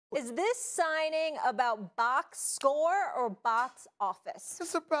Is this signing about box score or box office?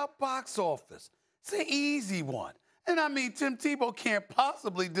 It's about box office. It's an easy one. And I mean, Tim Tebow can't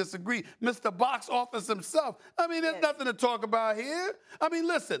possibly disagree. Mr. Box Office himself. I mean, there's nothing to talk about here. I mean,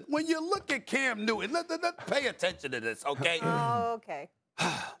 listen, when you look at Cam Newton, let's pay attention to this, okay? Oh, okay.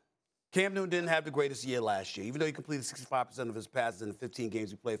 Cam Newton didn't have the greatest year last year, even though he completed 65% of his passes in the 15 games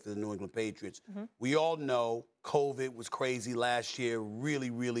he played for the New England Patriots. We all know COVID was crazy last year,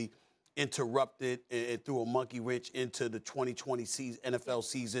 really interrupted and threw a monkey wrench into the 2020 NFL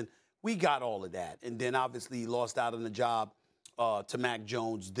season. We got all of that. And then, obviously, he lost out on the job to Mac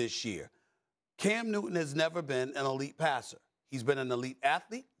Jones this year. Cam Newton has never been an elite passer. He's been an elite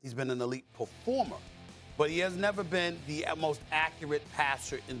athlete. He's been an elite performer. But he has never been the most accurate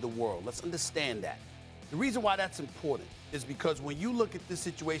passer in the world. Let's understand that. The reason why that's important is because when you look at this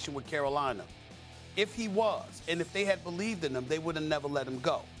situation with Carolina, if he was, and if they had believed in him, they would have never let him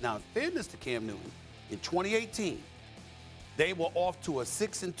go. Now, in fairness to Cam Newton, in 2018, they were off to a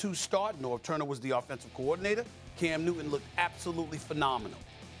 6-2 start. Norv Turner was the offensive coordinator. Cam Newton looked absolutely phenomenal.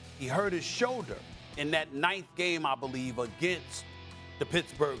 He hurt his shoulder in that 9th game, I believe, against the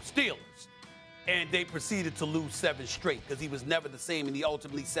Pittsburgh Steelers. And they proceeded to lose 7 straight because he was never the same, and he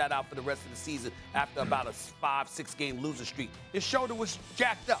ultimately sat out for the rest of the season after about a 5-6 game losing streak. His shoulder was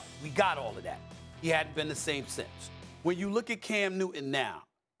jacked up. We got all of that. He hadn't been the same since. When you look at Cam Newton now,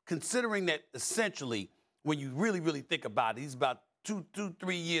 considering that essentially, when you really think about it, he's about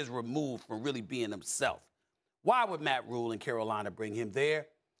 3 years removed from really being himself. Why would Matt Rule in Carolina bring him there?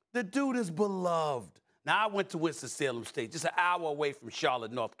 The dude is beloved. Now, I went to Winston-Salem State, just an hour away from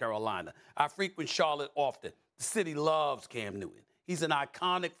Charlotte, North Carolina. I frequent Charlotte often. The city loves Cam Newton. He's an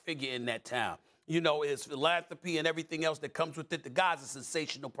iconic figure in that town. You know, his philanthropy and everything else that comes with it. The guy's a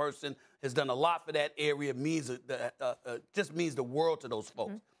sensational person, has done a lot for that area, just means the world to those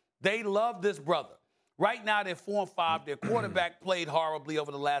folks. They love this brother. Right now, they're 4-5. Their quarterback played horribly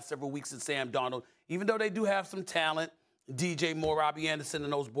over the last several weeks in Sam Darnold, even though they do have some talent. DJ Moore, Robbie Anderson,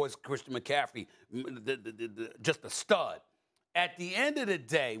 and those boys, Christian McCaffrey, just a stud. At the end of the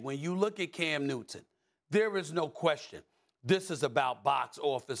day, when you look at Cam Newton, there is no question this is about box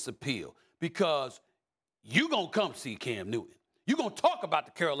office appeal because you're going to come see Cam Newton. You're going to talk about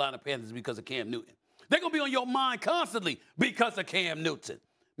the Carolina Panthers because of Cam Newton. They're going to be on your mind constantly because of Cam Newton.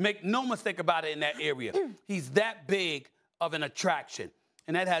 Make no mistake about it in that area. He's that big of an attraction,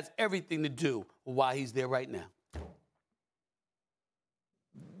 and that has everything to do with why he's there right now.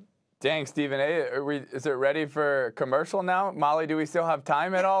 Dang, Stephen A., is it ready for commercial now? Molly, do we still have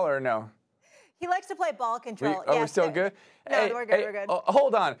time at all or no? He likes to play ball control. We're still good? No, hey, we're good, we're good.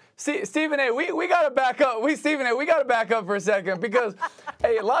 Hold on. Stephen A., we got to back up. Stephen A., we got to back up for a second because,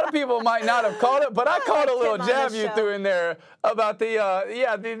 a lot of people might not have caught it, but I caught a little jab you threw in there about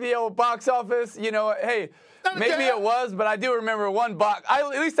the old box office. You know, hey, maybe it was, but I do remember one box. At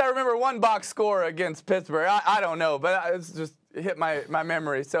least I remember one box score against Pittsburgh. I don't know, but it's just hit my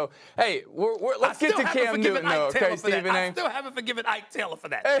memory. So, hey, let's get to Cam Newton, though, okay, Stephen A.? I still haven't forgiven Ike Taylor for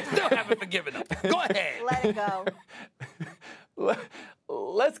that. Still haven't forgiven him. Go ahead. Let it go.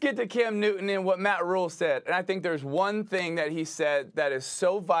 Let's get to Cam Newton and what Matt Rule said. And I think there's one thing that he said that is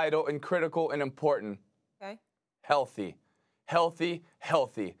so vital and critical and important. Okay. Healthy. Healthy,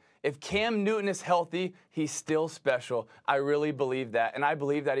 healthy. If Cam Newton is healthy, he's still special. I really believe that. And I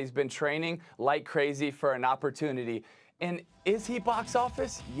believe that he's been training like crazy for an opportunity. And is he box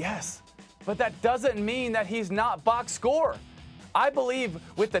office? Yes. But that doesn't mean that he's not box score. I believe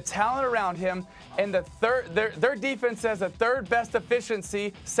with the talent around him and their defense has the 3rd best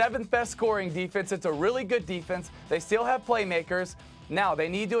efficiency, 7th best scoring defense. It's a really good defense. They still have playmakers. Now, they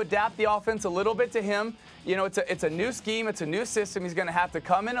need to adapt the offense a little bit to him. You know, it's a new scheme. It's a new system. He's going to have to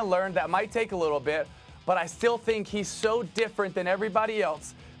come in and learn. That might take a little bit. But I still think he's so different than everybody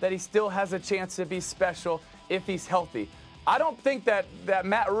else that he still has a chance to be special if he's healthy. I don't think that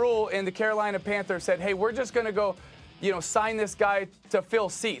Matt Rule and the Carolina Panthers said, hey, we're just going to go, sign this guy to fill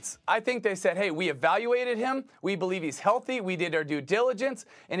seats. I think they said, hey, we evaluated him. We believe he's healthy. We did our due diligence.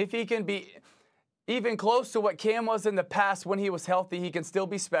 And if he can be even close to what Cam was in the past when he was healthy, he can still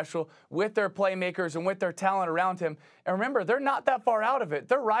be special with their playmakers and with their talent around him. And remember, they're not that far out of it.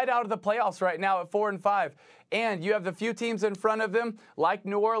 They're right out of the playoffs right now at 4-5. And you have the few teams in front of them, like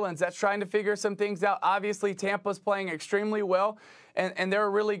New Orleans, that's trying to figure some things out. Obviously, Tampa's playing extremely well, and they're a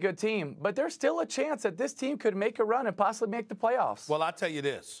really good team. But there's still a chance that this team could make a run and possibly make the playoffs. Well, I'll tell you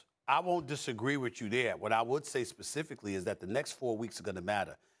this. I won't disagree with you there. What I would say specifically is that the next 4 weeks are going to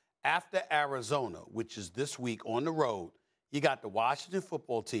matter. After Arizona, which is this week on the road, you got the Washington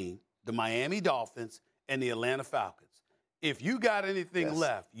football team, the Miami Dolphins, and the Atlanta Falcons. if you got anything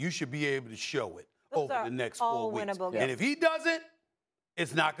left, you should be able to show it over the next 4 weeks. Winnable And if he doesn't,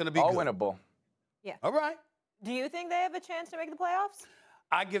 it's not going to be all good. winnable. Yeah. All right. Do you think they have a chance to make the playoffs?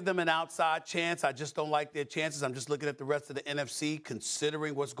 I give them an outside chance. I just don't like their chances. I'm just looking at the rest of the NFC,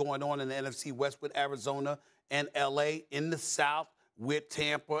 considering what's going on in the NFC West with Arizona and L.A., in the South with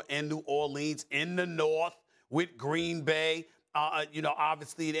Tampa and New Orleans, in the North with Green Bay.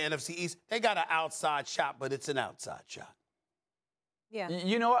 Obviously the NFC East, they got an outside shot, but it's an outside shot. Yeah.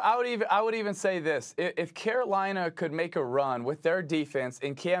 You know what? I would even say this. If Carolina could make a run with their defense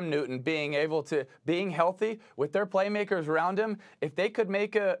and Cam Newton being healthy with their playmakers around him, if they could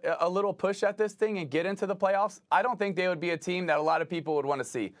make a little push at this thing and get into the playoffs, I don't think they would be a team that a lot of people would want to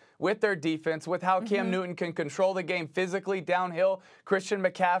see. With their defense, with how Cam Newton can control the game physically downhill, Christian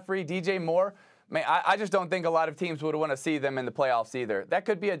McCaffrey, DJ Moore, man, I just don't think a lot of teams would want to see them in the playoffs either. That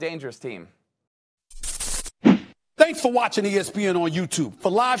could be a dangerous team. Thanks for watching ESPN on YouTube.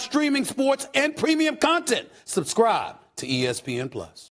 For live streaming, sports, and premium content, subscribe to ESPN+.